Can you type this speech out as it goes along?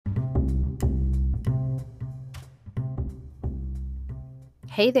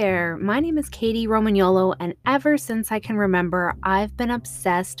Hey there, my name is Katie Romagnolo, and ever since I can remember, I've been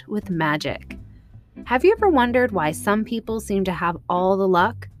obsessed with magic. Have you ever wondered why some people seem to have all the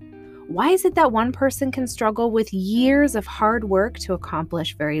luck? Why is it that one person can struggle with years of hard work to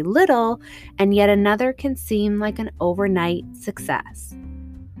accomplish very little, and yet another can seem like an overnight success?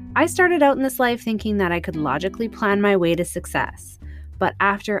 I started out in this life thinking that I could logically plan my way to success. But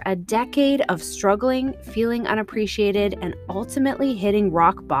after a decade of struggling, feeling unappreciated, and ultimately hitting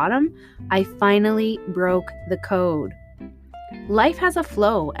rock bottom, I finally broke the code. Life has a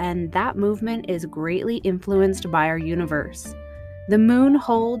flow, and that movement is greatly influenced by our universe. The moon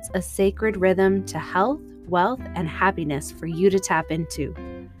holds a sacred rhythm to health, wealth, and happiness for you to tap into.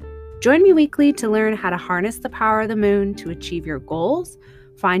 Join me weekly to learn how to harness the power of the moon to achieve your goals,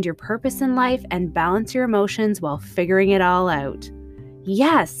 find your purpose in life, and balance your emotions while figuring it all out.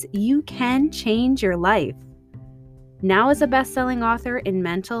 Yes, you can change your life. Now, as a best-selling author in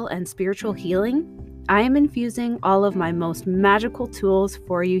mental and spiritual healing, I am infusing all of my most magical tools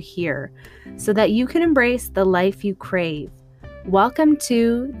for you here so that you can embrace the life you crave. Welcome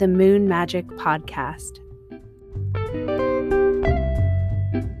to the Moon Magic Podcast.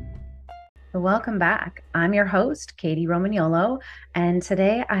 Welcome back. I'm your host, Katie Romagnolo, and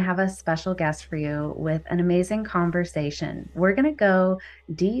today I have a special guest for you with an amazing conversation. We're going to go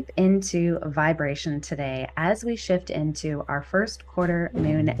deep into vibration today as we shift into our first quarter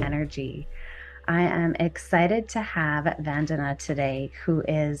moon energy. I am excited to have Vandana today, who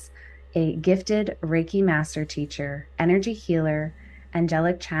is a gifted Reiki master teacher, energy healer,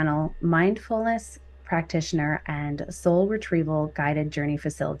 angelic channel, mindfulness practitioner, and soul retrieval guided journey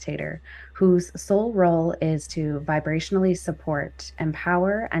facilitator, whose sole role is to vibrationally support,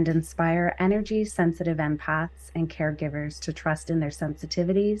 empower, and inspire energy sensitive empaths and caregivers to trust in their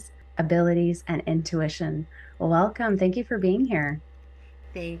sensitivities, abilities, and intuition. Welcome. Thank you for being here.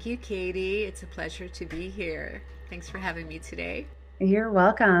 Thank you, Katie. It's a pleasure to be here. Thanks for having me today. You're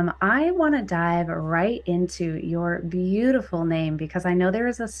welcome. I want to dive right into your beautiful name because I know there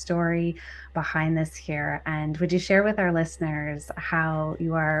is a story behind this here. And would you share with our listeners how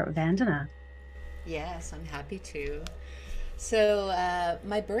you are Vandana? Yes, I'm happy to. So,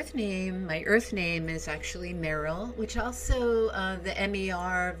 my birth name, my earth name is actually Meryl, which also the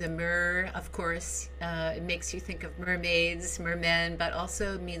MER, the mer, of course, it makes you think of mermaids, mermen, but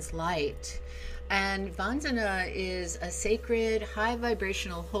also means light. And Vandana is a sacred, high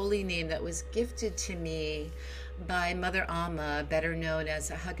vibrational holy name that was gifted to me by Mother Amma, better known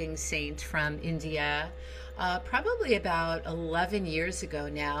as a hugging saint from India, probably about 11 years ago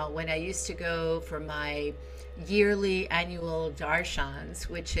now, when I used to go for my yearly annual darshans,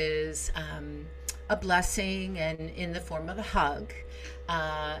 which is a blessing and in the form of a hug.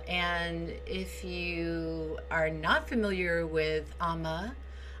 And if you are not familiar with Amma,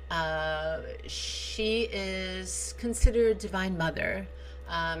 she is considered Divine Mother.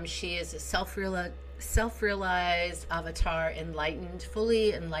 She is a self-realized avatar, enlightened,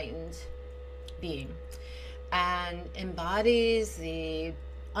 fully enlightened being, and embodies the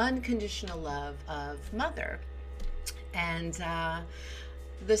unconditional love of Mother. And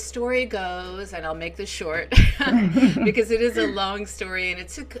the story goes, and I'll make this short because it is a long story, and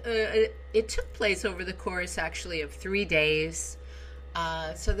it took place over the course actually of 3 days.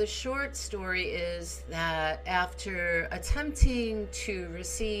 So the short story is that after attempting to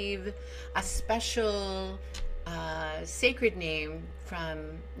receive a special sacred name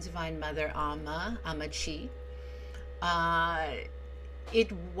from Divine Mother Amma, Chi, it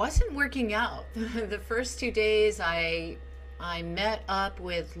wasn't working out. The first 2 days I met up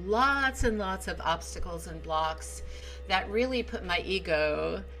with lots and lots of obstacles and blocks that really put my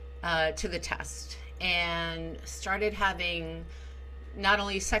ego to the test, and started having not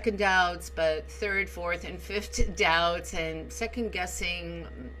only second doubts, but third, fourth, and fifth doubts, and second guessing,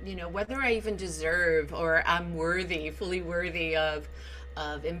 whether I even deserve or I'm worthy, fully worthy of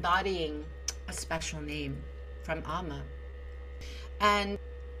embodying a special name from Amma. And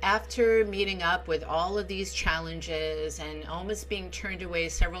after meeting up with all of these challenges and almost being turned away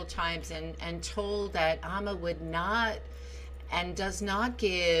several times and told that Amma would not and does not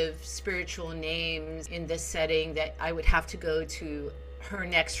give spiritual names in this setting, that I would have to go to her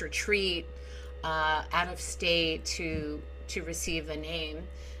next retreat out of state to receive a name.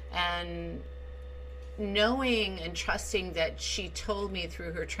 And knowing and trusting that she told me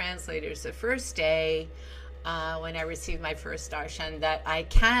through her translators the first day when I received my first darshan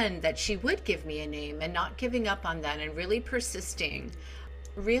that she would give me a name, and not giving up on that and really persisting.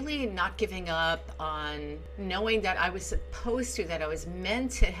 really not giving up on knowing that I was supposed to, that I was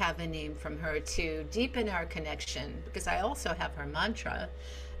meant to have a name from her to deepen our connection, because I also have her mantra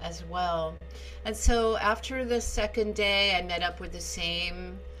as well. And so after the second day, I met up with the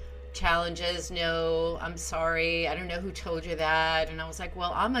same challenges. No, I'm sorry. I don't know who told you that. And I was like,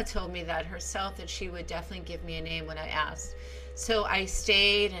 well, Amma told me that herself, that she would definitely give me a name when I asked. So I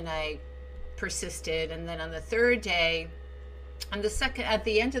stayed and I persisted. And then on the third day, at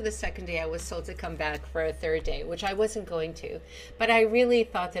the end of the second day, I was told to come back for a third day, which I wasn't going to. But I really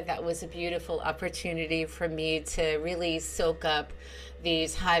thought that that was a beautiful opportunity for me to really soak up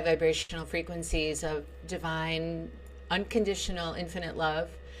these high vibrational frequencies of divine, unconditional, infinite love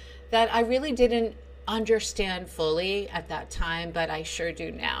that I really didn't understand fully at that time, but I sure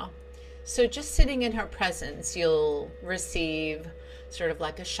do now. So just sitting in her presence, you'll receive sort of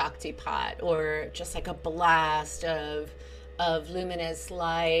like a Shakti pot, or just like a blast of luminous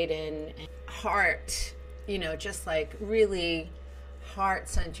light and heart, just like really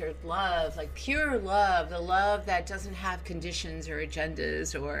heart-centered love, like pure love, the love that doesn't have conditions or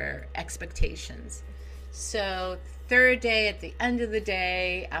agendas or expectations. So third day, at the end of the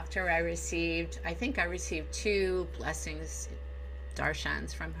day, after I think I received two blessings,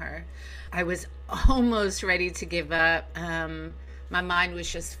 darshans from her, I was almost ready to give up. My mind was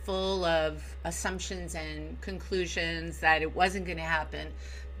just full of assumptions and conclusions that it wasn't going to happen.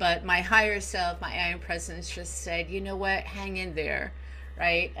 But my higher self, my iron presence, just said, you know what, hang in there,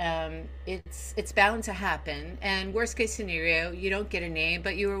 right? It's bound to happen. And worst case scenario, you don't get a name,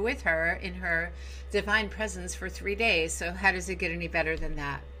 but you were with her in her divine presence for 3 days. So how does it get any better than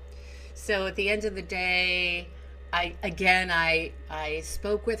that? So at the end of the day, I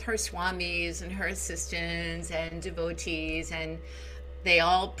spoke with her swamis and her assistants and devotees, and they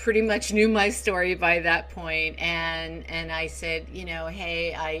all pretty much knew my story by that point. And I said,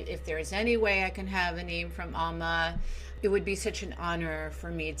 hey, if there's any way I can have a name from Amma, it would be such an honor for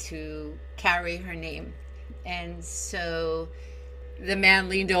me to carry her name. And so the man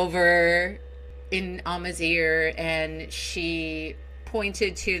leaned over in Amma's ear, and she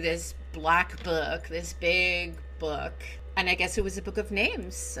pointed to this black book, this big book, and I guess it was a book of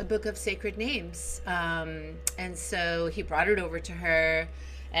names, a book of sacred names. And so he brought it over to her,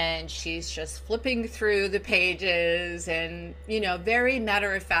 and she's just flipping through the pages and, very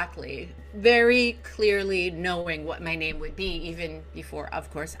matter-of-factly, very clearly knowing what my name would be, even before,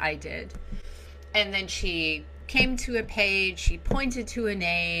 of course, I did. And then she came to a page, she pointed to a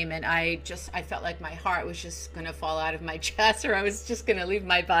name, and I felt like my heart was just going to fall out of my chest, or I was just going to leave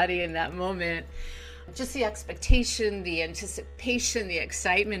my body in that moment. Just the expectation, the anticipation, the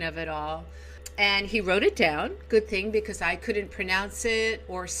excitement of it all. And he wrote it down. Good thing, because I couldn't pronounce it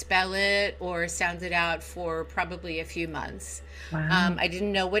or spell it or sound it out for probably a few months. Wow. I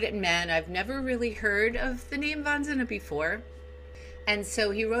didn't know what it meant. I've never really heard of the name Vanzana before. And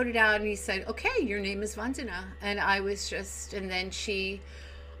so he wrote it out, and he said, okay, your name is Vanzana. And then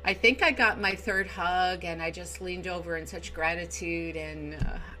I think I got my third hug, and I just leaned over in such gratitude and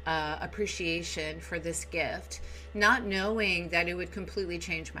appreciation for this gift, not knowing that it would completely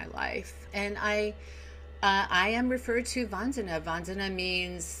change my life. And I am referred to Vanzana. Vanzana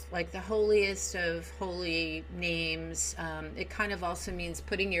means like the holiest of holy names. It kind of also means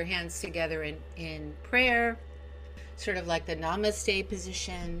putting your hands together in prayer, sort of like the namaste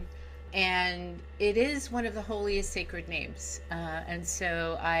position. And it is one of the holiest sacred names. And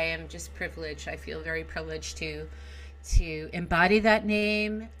so I am just privileged. I feel very privileged to embody that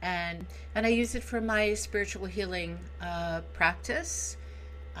name. And I use it for my spiritual healing practice,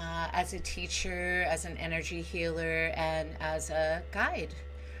 as a teacher, as an energy healer, and as a guide.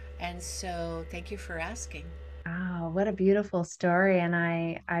 And so thank you for asking. Oh, what a beautiful story. And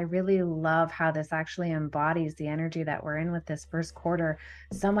I really love how this actually embodies the energy that we're in with this first quarter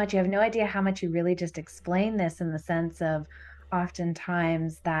so much. You have no idea how much you really just explain this, in the sense of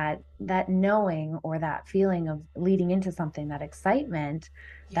oftentimes that knowing, or that feeling of leading into something, that excitement,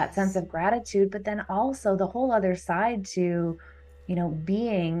 that sense Yes. of gratitude, but then also the whole other side to,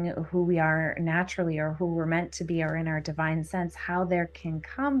 being who we are naturally, or who we're meant to be, or in our divine sense, how there can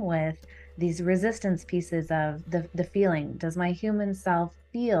come with these resistance pieces of the feeling. Does my human self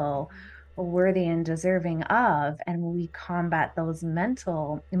feel worthy and deserving of? And we combat those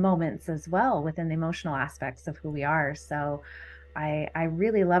mental moments as well within the emotional aspects of who we are. So I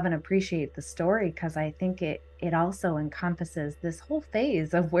really love and appreciate the story, because I think it also encompasses this whole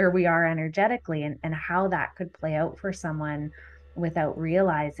phase of where we are energetically, and how that could play out for someone without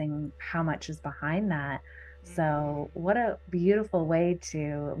realizing how much is behind that. So what a beautiful way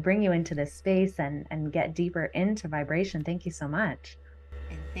to bring you into this space and get deeper into vibration. Thank you so much.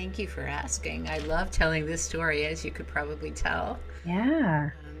 Thank you for asking. I love telling this story, as you could probably tell. Yeah.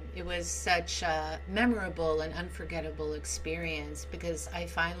 It was such a memorable and unforgettable experience because I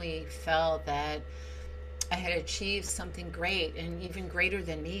finally felt that I had achieved something great and even greater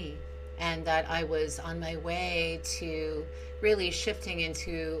than me, and that I was on my way to really shifting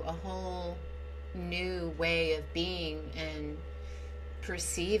into a whole new way of being and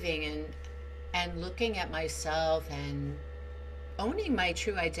perceiving and looking at myself and owning my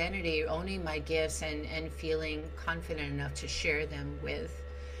true identity, owning my gifts, and feeling confident enough to share them with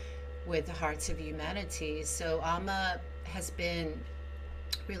the hearts of humanity. So Amma has been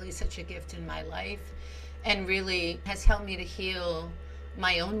really such a gift in my life and really has helped me to heal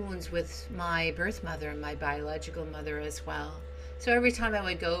my own wounds with my birth mother and my biological mother as well. So every time I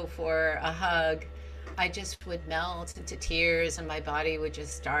would go for a hug, I just would melt into tears and my body would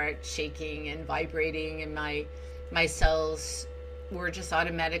just start shaking and vibrating, and my cells were just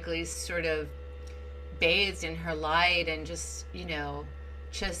automatically sort of bathed in her light and just,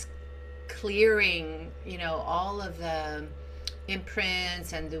 just clearing, all of the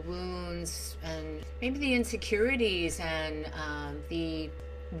imprints and the wounds and maybe the insecurities and the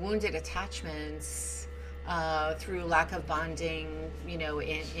wounded attachments through lack of bonding,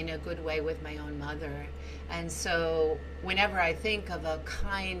 in a good way with my own mother. And so whenever I think of a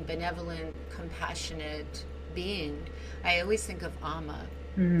kind, benevolent, compassionate being, I always think of Amma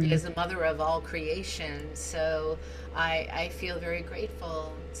as the mother of all creation. So I feel very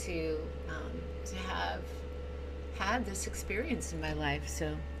grateful to have had this experience in my life.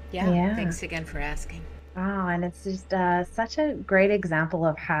 So yeah, thanks again for asking. Oh, and it's just such a great example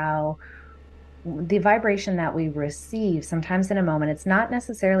of how the vibration that we receive sometimes in a moment, it's not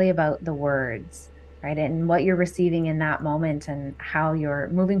necessarily about the words, right? And what you're receiving in that moment and how you're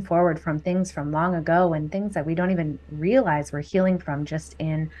moving forward from things from long ago and things that we don't even realize we're healing from just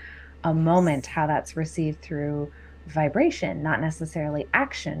in a moment, Yes. how that's received through vibration, not necessarily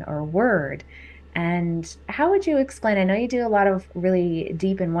action or word. And how would you explain? I know you do a lot of really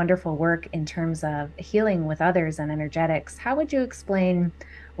deep and wonderful work in terms of healing with others and energetics. How would you explain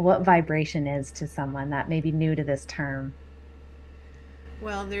what vibration is to someone that may be new to this term?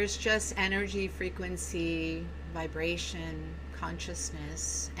 Well, there's just energy, frequency, vibration,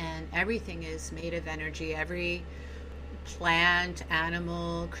 consciousness, and everything is made of energy. Every plant,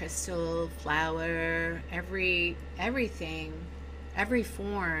 animal, crystal, flower, everything, every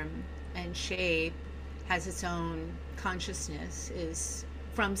form and shape has its own consciousness, is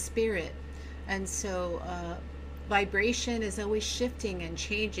from spirit. And so vibration is always shifting and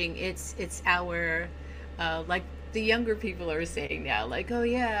changing. It's our like the younger people are saying now, like, oh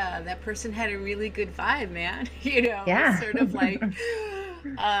yeah, that person had a really good vibe, man. It's Yeah. sort of like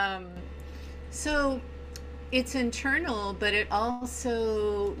um so it's internal, but it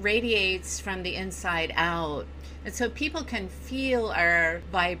also radiates from the inside out. And so people can feel our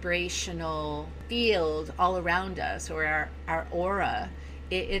vibrational field all around us, or our aura.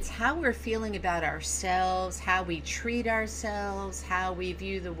 It's how we're feeling about ourselves, how we treat ourselves, how we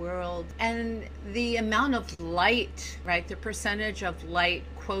view the world, and the amount of light, right? The percentage of light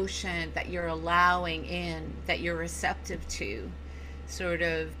quotient that you're allowing in, that you're receptive to. Sort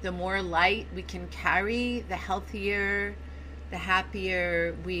of the more light we can carry, the healthier, the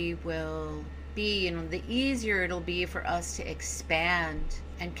happier we will be, and the easier it'll be for us to expand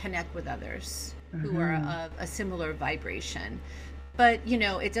and connect with others who are Hmm. of a similar vibration. But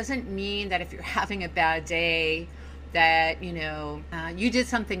it doesn't mean that if you're having a bad day that you did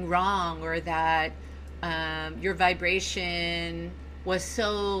something wrong, or that your vibration was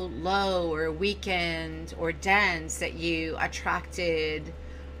so low or weakened or dense that you attracted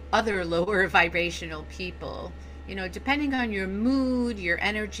other lower vibrational people. Depending on your mood, your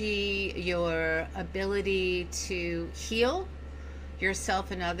energy, your ability to heal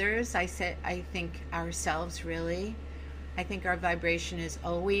yourself and others, I think ourselves, really. I think our vibration is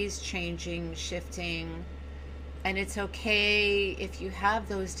always changing, shifting, and it's okay if you have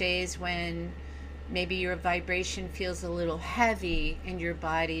those days when maybe your vibration feels a little heavy in your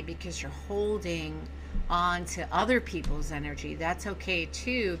body because you're holding on to other people's energy. That's okay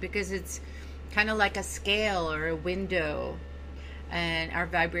too, because it's kind of like a scale or a window, and our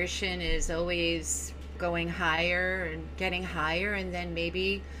vibration is always going higher and getting higher, and then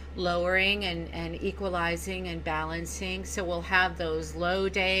maybe lowering and equalizing and balancing. So we'll have those low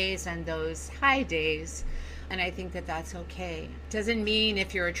days and those high days, and I think that that's okay. Doesn't mean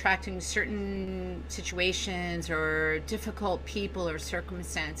if you're attracting certain situations or difficult people or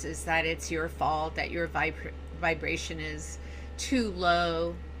circumstances that it's your fault, that your vibration is too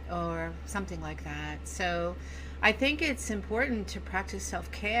low or something like that. So I think it's important to practice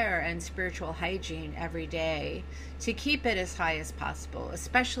self care and spiritual hygiene every day to keep it as high as possible,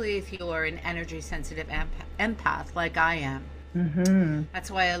 especially if you're an energy sensitive empath like I am. Mm-hmm. That's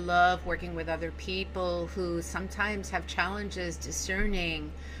why I love working with other people who sometimes have challenges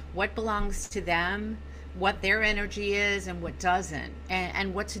discerning what belongs to them, what their energy is, and what doesn't,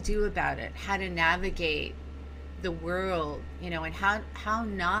 and what to do about it, how to navigate the world, and how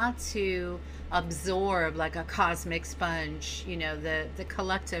not to absorb like a cosmic sponge, the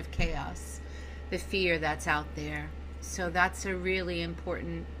collective chaos, the fear that's out there. So that's a really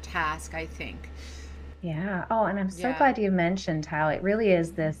important task, I think. Yeah. Oh, and I'm so Yeah. glad you mentioned how it really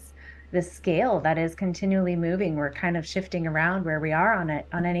is this scale that is continually moving. We're kind of shifting around where we are on it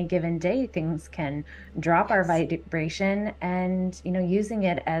on any given day. Things can drop our Yes. vibration and, using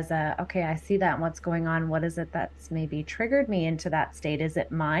it as a, okay, I see that and what's going on. What is it that's maybe triggered me into that state? Is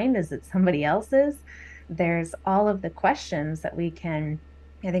it mine? Is it somebody else's? There's all of the questions that we can,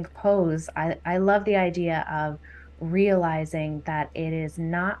 I think, pose. I love the idea of realizing that it is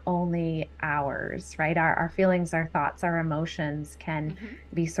not only ours, right? Our feelings, our thoughts, our emotions can Hmm.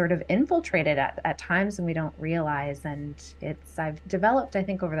 be sort of infiltrated at times when we don't realize. And I've developed, I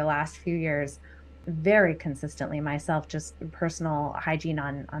think, over the last few years, very consistently myself, just personal hygiene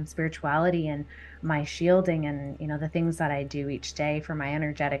on spirituality and my shielding and, the things that I do each day for my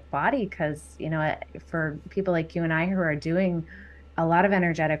energetic body. Cause, for people like you and I who are doing a lot of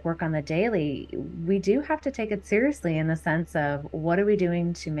energetic work on the daily, we do have to take it seriously in the sense of what are we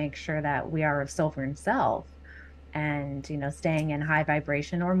doing to make sure that we are of sovereign self and, staying in high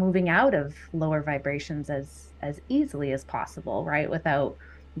vibration or moving out of lower vibrations as easily as possible, right? Without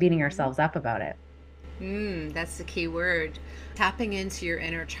beating ourselves up about it. That's the key word. Tapping into your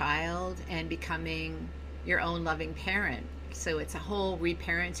inner child and becoming your own loving parent. So it's a whole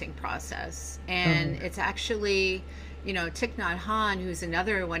reparenting process. And Oh, it's actually, Thich Nhat Hanh, who's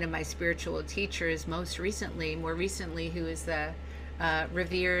another one of my spiritual teachers, more recently, who is the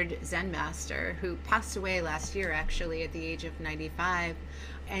revered Zen master who passed away last year, actually, at the age of 95.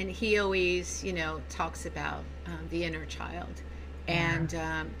 And he always, talks about the inner child yeah. and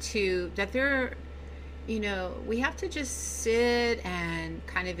to that there we have to just sit and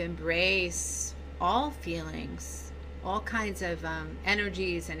kind of embrace all feelings, all kinds of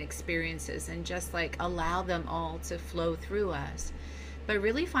energies and experiences, and just like allow them all to flow through us. But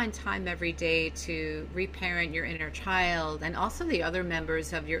really find time every day to reparent your inner child and also the other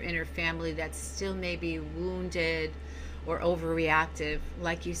members of your inner family that still may be wounded or overreactive,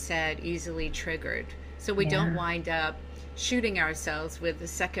 like you said, easily triggered. So we don't Yeah. wind up shooting ourselves with the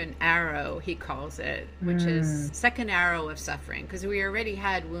second arrow, he calls it, which is Mm, second arrow of suffering, because we already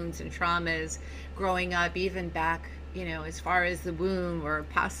had wounds and traumas growing up, even back, as far as the womb or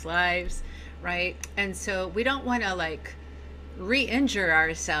past lives, right? And so we don't want to like re-injure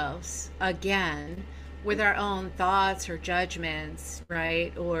ourselves again with our own thoughts or judgments,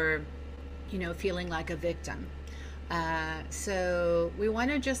 right? Or feeling like a victim. So we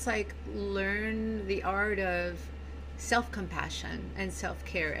want to just like learn the art of self compassion and self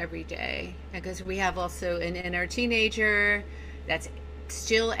care every day. Because we have also an inner teenager that's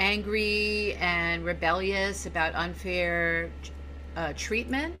still angry and rebellious about unfair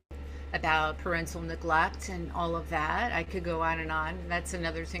treatment, about parental neglect, and all of that. I could go on and on. That's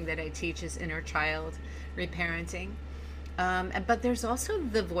another thing that I teach is inner child reparenting. But there's also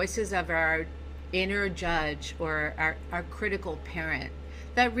the voices of our inner judge or our critical parent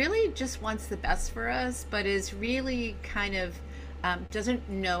that really just wants the best for us, but is really kind of doesn't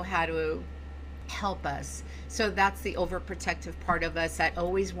know how to help us. So that's the overprotective part of us that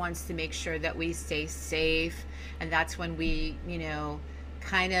always wants to make sure that we stay safe. And that's when we,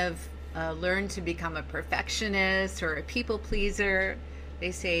 kind of learn to become a perfectionist or a people pleaser.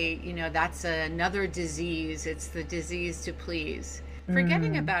 They say, that's another disease. It's the disease to please,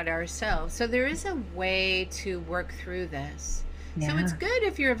 forgetting mm, about ourselves. So there is a way to work through this. So it's yeah. good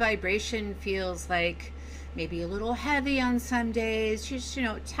if your vibration feels like maybe a little heavy on some days, just,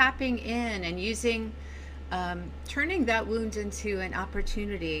 tapping in and using, turning that wound into an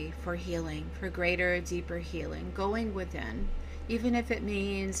opportunity for healing, for greater, deeper healing, going within, even if it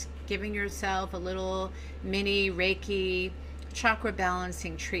means giving yourself a little mini Reiki chakra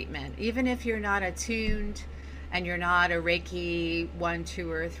balancing treatment, even if you're not attuned and you're not a Reiki 1,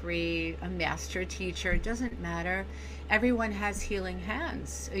 2, or 3, a master teacher, it doesn't matter. Everyone has healing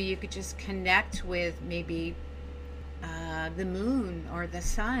hands. So you could just connect with maybe the moon or the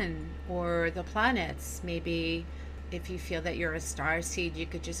sun or the planets. Maybe if you feel that you're a star seed, you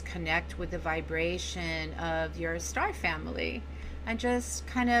could just connect with the vibration of your star family and just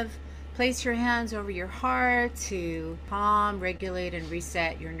kind of Place your hands over your heart to calm, regulate, and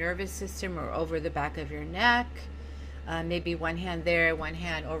reset your nervous system, or over the back of your neck. Maybe one hand there, one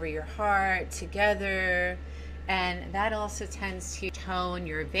hand over your heart together. And that also tends to tone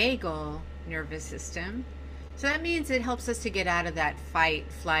your vagal nervous system. So that means it helps us to get out of that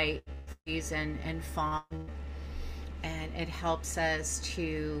fight, flight, freeze, and fawn. And it helps us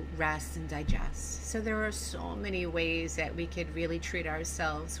to rest and digest. So there are so many ways that we could really treat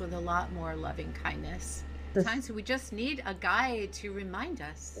ourselves with a lot more loving kindness. Sometimes we just need a guide to remind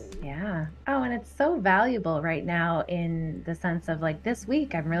us. Yeah. Oh, and it's so valuable right now in the sense of like this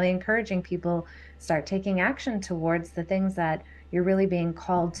week, I'm really encouraging people start taking action towards the things that you're really being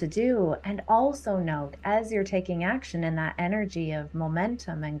called to do. And also note, as you're taking action in that energy of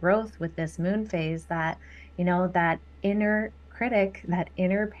momentum and growth with this moon phase, that, that inner critic, that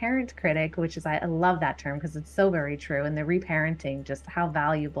inner parent critic, which is, I love that term because it's so very true. And the reparenting, just how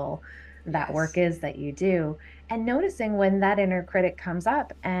valuable that work Yes. is that you do, and noticing when that inner critic comes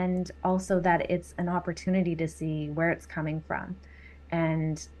up, and also that it's an opportunity to see where it's coming from.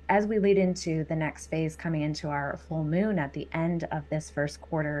 And as we lead into the next phase, coming into our full moon at the end of this first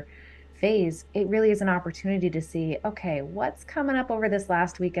quarter phase, it really is an opportunity to see, okay, what's coming up over this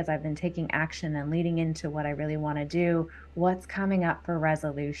last week as I've been taking action and leading into what I really want to do? What's coming up for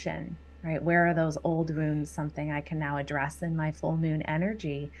resolution, right? Where are those old wounds, something I can now address in my full moon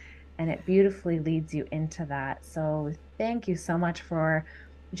energy? And it beautifully leads you into that. So thank you so much for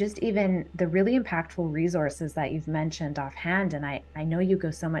just even the really impactful resources that you've mentioned offhand. And I know you go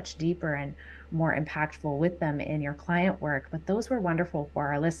so much deeper and more impactful with them in your client work, but those were wonderful for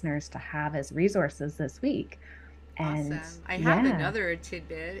our listeners to have as resources this week. And Awesome. I have yeah, another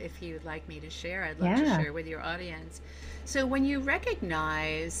tidbit if you'd like me to share. I'd love to yeah, share with your audience. So when you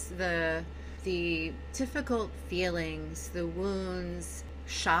recognize the difficult feelings, the wounds,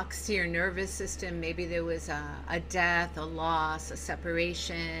 shocks to your nervous system, maybe there was a death, a loss, a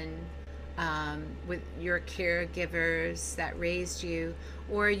separation with your caregivers that raised you,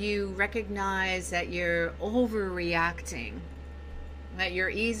 or you recognize that you're overreacting, that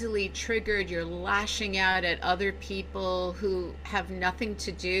you're easily triggered, you're lashing out at other people who have nothing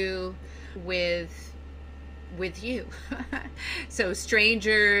to do with you. So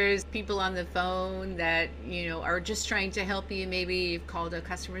strangers, people on the phone that are just trying to help you. Maybe you've called a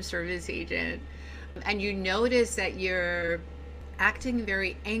customer service agent and you notice that you're acting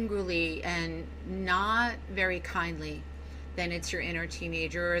very angrily and not very kindly. Then it's your inner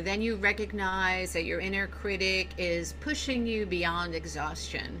teenager. Or then you recognize that your inner critic is pushing you beyond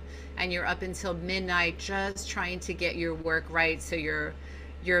exhaustion and you're up until midnight just trying to get your work right, so your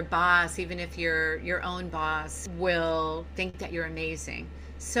boss, even if you're your own boss, will think that you're amazing.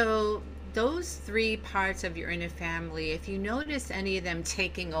 So those three parts of your inner family, if you notice any of them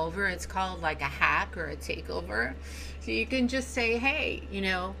taking over, it's called like a hack or a takeover. So you can just say, hey,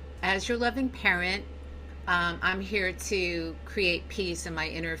 as your loving parent, I'm here to create peace in my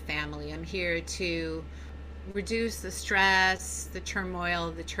inner family. I'm here to reduce the stress, the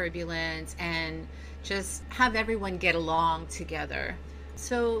turmoil, the turbulence, and just have everyone get along together.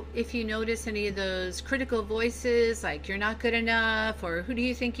 So if you notice any of those critical voices, like you're not good enough, or who do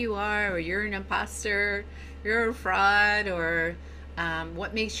you think you are, or you're an imposter, you're a fraud, or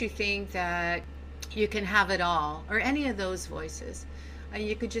what makes you think that you can have it all, or any of those voices,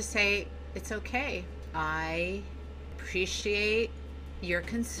 you could just say, it's okay. I appreciate your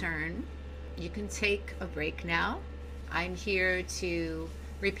concern. You can take a break now. I'm here to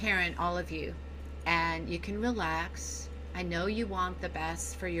reparent all of you, and you can relax. I know you want the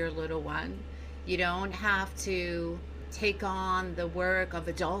best for your little one. You don't have to take on the work of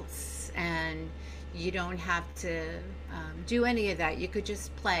adults, and you don't have to do any of that. You could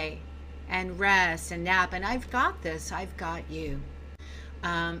just play and rest and nap. And I've got this, I've got you.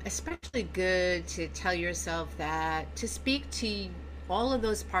 Especially good to tell yourself that, to speak to all of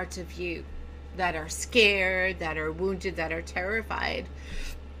those parts of you that are scared, that are wounded, that are terrified,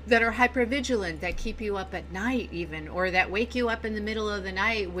 that are hypervigilant, that keep you up at night even, or that wake you up in the middle of the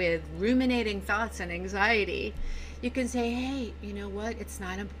night with ruminating thoughts and anxiety. You can say, hey, you know what? It's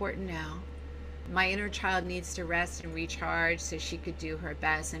not important now. My inner child needs to rest and recharge so she could do her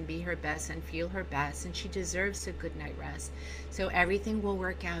best and be her best and feel her best, and she deserves a good night rest. So everything will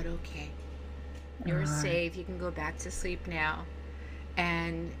work out okay. You're uh, safe. You can go back to sleep now.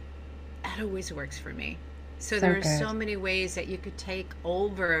 And that always works for me. So so there are good. so many ways that you could take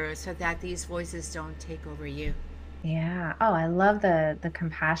over so that these voices don't take over you. Yeah. Oh, I love the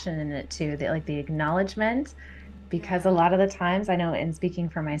compassion in it too. The acknowledgement because a Yeah, lot of the times, I know in speaking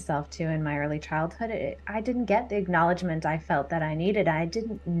for myself too, in my early childhood, I didn't get the acknowledgement I felt that I needed. I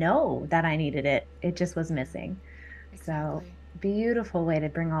didn't know that I needed it. It just was missing. So, exactly. beautiful way to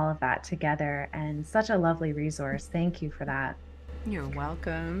bring all of that together and such a lovely resource. Thank you for that. You're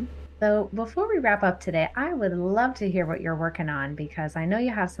welcome. So, before we wrap up today, I would love to hear what you're working on because I know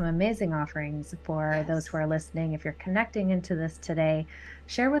you have some amazing offerings for those who Yes. are listening. If you're connecting into this today,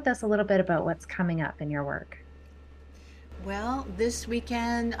 share with us a little bit about what's coming up in your work. Well, this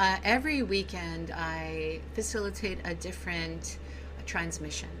weekend, every weekend, I facilitate a different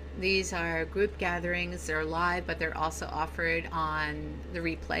transmission. These are group gatherings, they're live, but they're also offered on the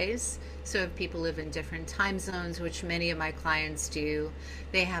replays. So if people live in different time zones, which many of my clients do,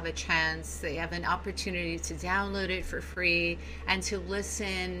 they have a chance, they have an opportunity to download it for free and to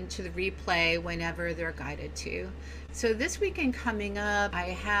listen to the replay whenever they're guided to. So this weekend coming up, I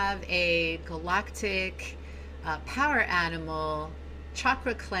have a galactic power animal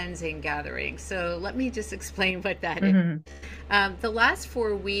chakra cleansing gathering. So let me just explain what that is. Mhm. The last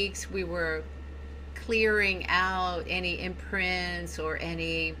 4 weeks, we were clearing out any imprints or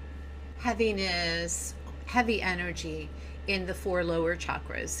any heaviness, heavy energy in the four lower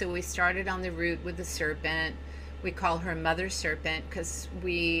chakras. So we started on the root with the serpent. We call her Mother Serpent because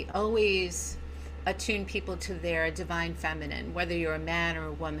we always attune people to their divine feminine, whether you're a man or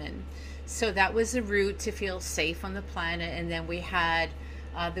a woman. So that was the root to feel safe on the planet. And then we had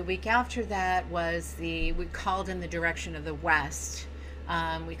the week after that was we called in the direction of the west.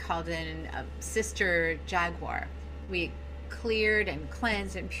 We called in Sister Jaguar. We cleared and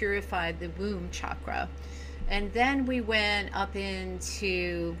cleansed and purified the womb chakra. And then we went up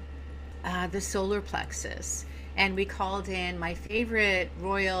into the solar plexus. And we called in my favorite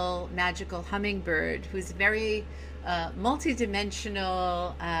royal magical hummingbird, who's very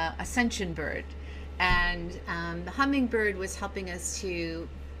multi-dimensional ascension bird. And the hummingbird was helping us to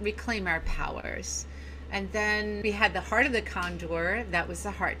reclaim our powers. And then we had the heart of the condor, that was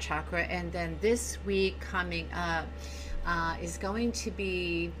the heart chakra. And then this week coming up is going to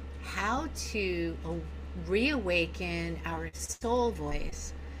be how to reawaken our soul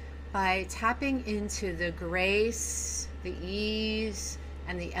voice by tapping into the grace, the ease,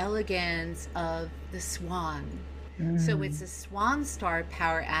 and the elegance of the swan. So it's Mm. a swan star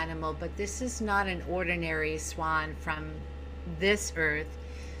power animal, but this is not an ordinary swan from this earth.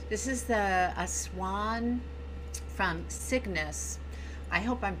 This is a swan from Cygnus. I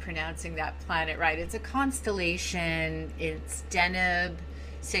hope I'm pronouncing that planet right. It's a constellation. It's Deneb,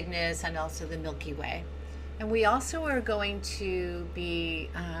 Cygnus, and also the Milky Way. And we also are going to be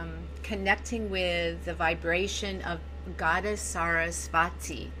connecting with the vibration of Goddess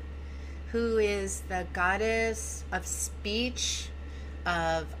Sarasvati, who is the goddess of speech,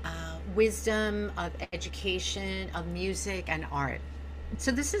 of wisdom, of education, of music, and art.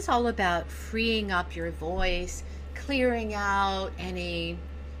 So this is all about freeing up your voice, clearing out any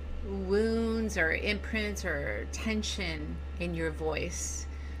wounds or imprints or tension in your voice,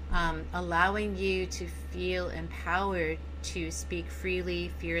 allowing you to feel empowered to speak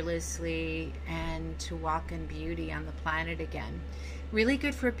freely, fearlessly, and to walk in beauty on the planet again. Really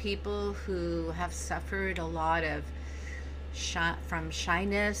good for people who have suffered a lot of from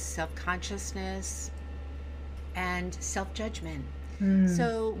shyness, self-consciousness, and self-judgment. Mm.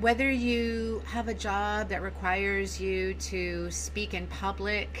 So whether you have a job that requires you to speak in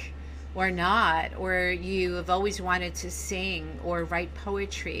public or not, or you have always wanted to sing or write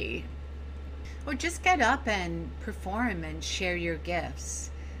poetry, or just get up and perform and share your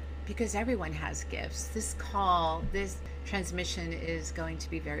gifts, because everyone has gifts. This transmission is going to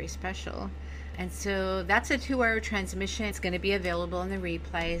be very special. And so that's a 2-hour transmission. It's going to be available in the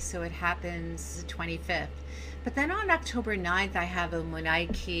replay, so it happens the 25th. But then on October 9th, I have a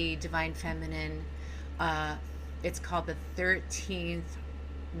Monaiki Divine Feminine. It's called the 13th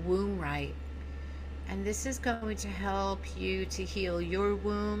Womb Rite. And this is going to help you to heal your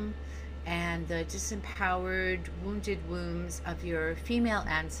womb and the disempowered, wounded wombs of your female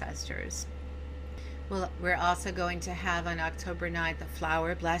ancestors. Well, we're also going to have on October 9th a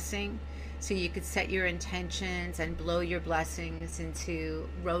flower blessing. So you could set your intentions and blow your blessings into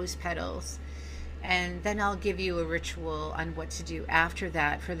rose petals. And then I'll give you a ritual on what to do after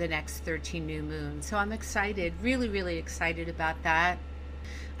that for the next 13 new moons. So I'm excited, really, really excited about that.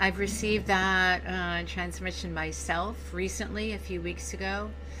 I've received that transmission myself recently, a few weeks ago.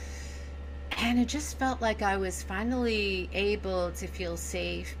 And it just felt like I was finally able to feel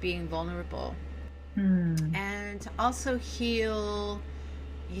safe being vulnerable. Mm. And to also heal,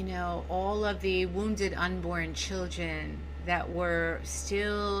 all of the wounded unborn children that were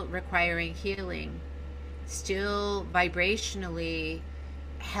still requiring healing still vibrationally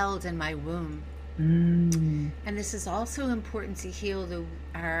held in my womb. Mm. And this is also important to heal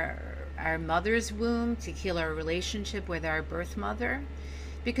our mother's womb, to heal our relationship with our birth mother,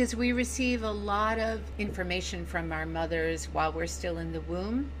 because we receive a lot of information from our mothers while we're still in the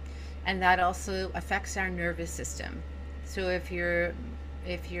womb, and that also affects our nervous system. So if your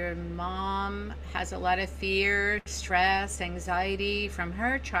mom has a lot of fear, stress, anxiety from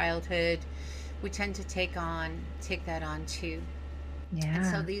her childhood, we tend to take that on too. And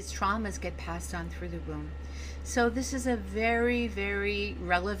so Yeah. these traumas get passed on through the womb. So this is a very, very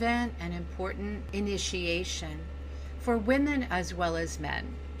relevant and important initiation for women as well as men,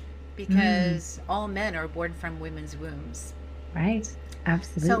 Mm. because all men are born from women's wombs. Right. So, as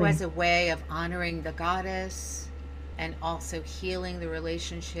Absolutely. a way of honoring the goddess and also healing the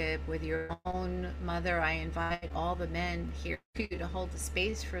relationship with your own mother, I invite all the men here to hold the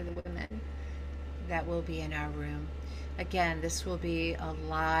space for the women that will be in our room. Again, this will be a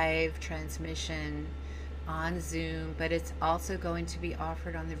live transmission on Zoom, but it's also going to be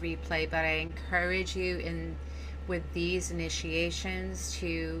offered on the replay. But I encourage you in with these initiations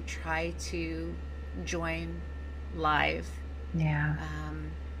to try to join live. Yeah.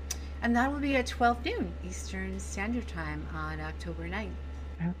 Um, and that will be at 12 noon Eastern Standard Time on October 9th,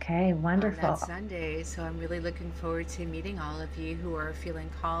 Okay. on that Wonderful. Sunday. So I'm really looking forward to meeting all of you who are feeling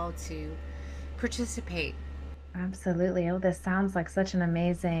called to participate. Absolutely. Oh, this sounds like such an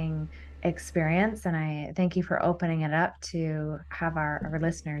amazing experience. And I thank you for opening it up to have our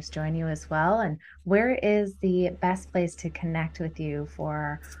listeners join you as well. And where is the best place to connect with you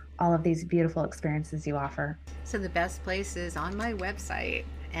for all of these beautiful experiences you offer? So the best place is on my website.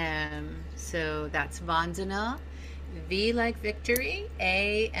 So that's Vandana, V like Victory,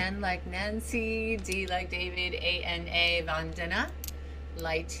 A N like Nancy, D like David, ANA, Vandana,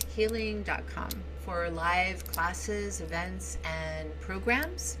 lighthealing.com for live classes, events, and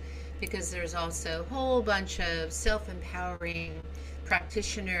programs, because there's also a whole bunch of self-empowering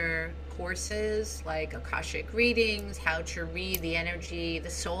practitioner courses like Akashic readings, how to read the energy, the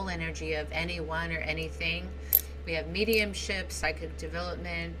soul energy of anyone or anything. We have mediumship, psychic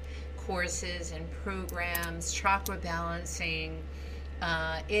development courses and programs, chakra balancing.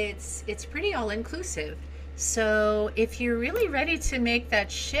 It's pretty all inclusive. So if you're really ready to make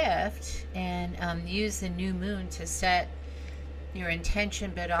that shift and use the new moon to set your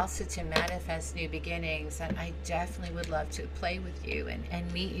intention, but also to manifest new beginnings, then I definitely would love to play with you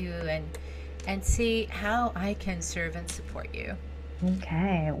and meet you and see how I can serve and support you.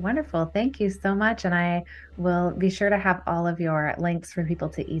 Okay, wonderful. Thank you so much. And I will be sure to have all of your links for people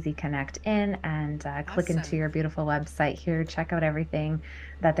to easy connect in and click into Awesome. your beautiful website here. Check out everything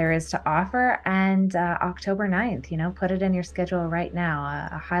that there is to offer. And October 9th, put it in your schedule right now,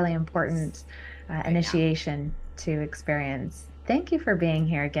 a highly important Right now. initiation to experience. Thank you for being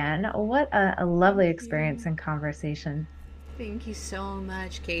here again. What a lovely Thank experience you. and conversation. Thank you so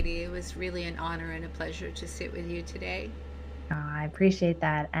much, Katie. It was really an honor and a pleasure to sit with you today. I appreciate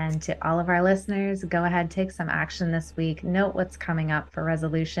that. And to all of our listeners, go ahead, take some action this week. Note what's coming up for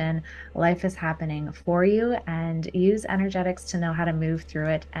resolution. Life is happening for you, and use energetics to know how to move through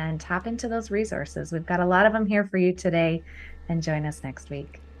it and tap into those resources. We've got a lot of them here for you today, and join us next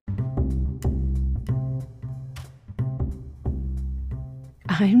week.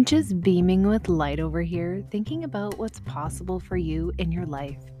 I'm just beaming with light over here, thinking about what's possible for you in your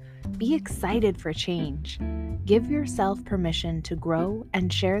life. Be excited for change. Give yourself permission to grow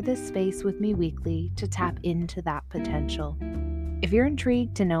and share this space with me weekly to tap into that potential. If you're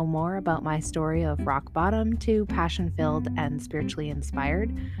intrigued to know more about my story of rock bottom to passion filled and spiritually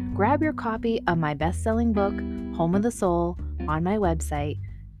inspired, grab your copy of my best selling book, Home of the Soul, on my website,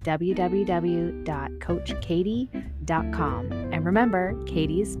 www.coachkatie.com. And remember,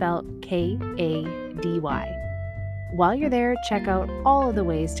 Katie is spelled Kady. While you're there, check out all of the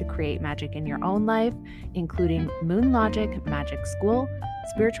ways to create magic in your own life, including Moon Logic Magic School,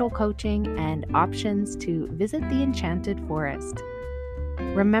 spiritual coaching, and options to visit the Enchanted Forest.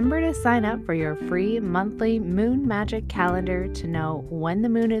 Remember to sign up for your free monthly Moon Magic calendar to know when the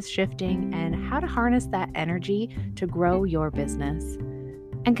moon is shifting and how to harness that energy to grow your business.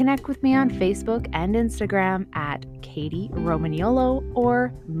 And connect with me on Facebook and Instagram at Katie Romagnolo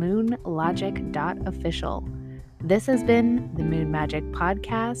or moonlogic.official. This has been the Moon Magic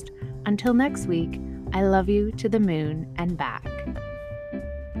Podcast. Until next week, I love you to the moon and back.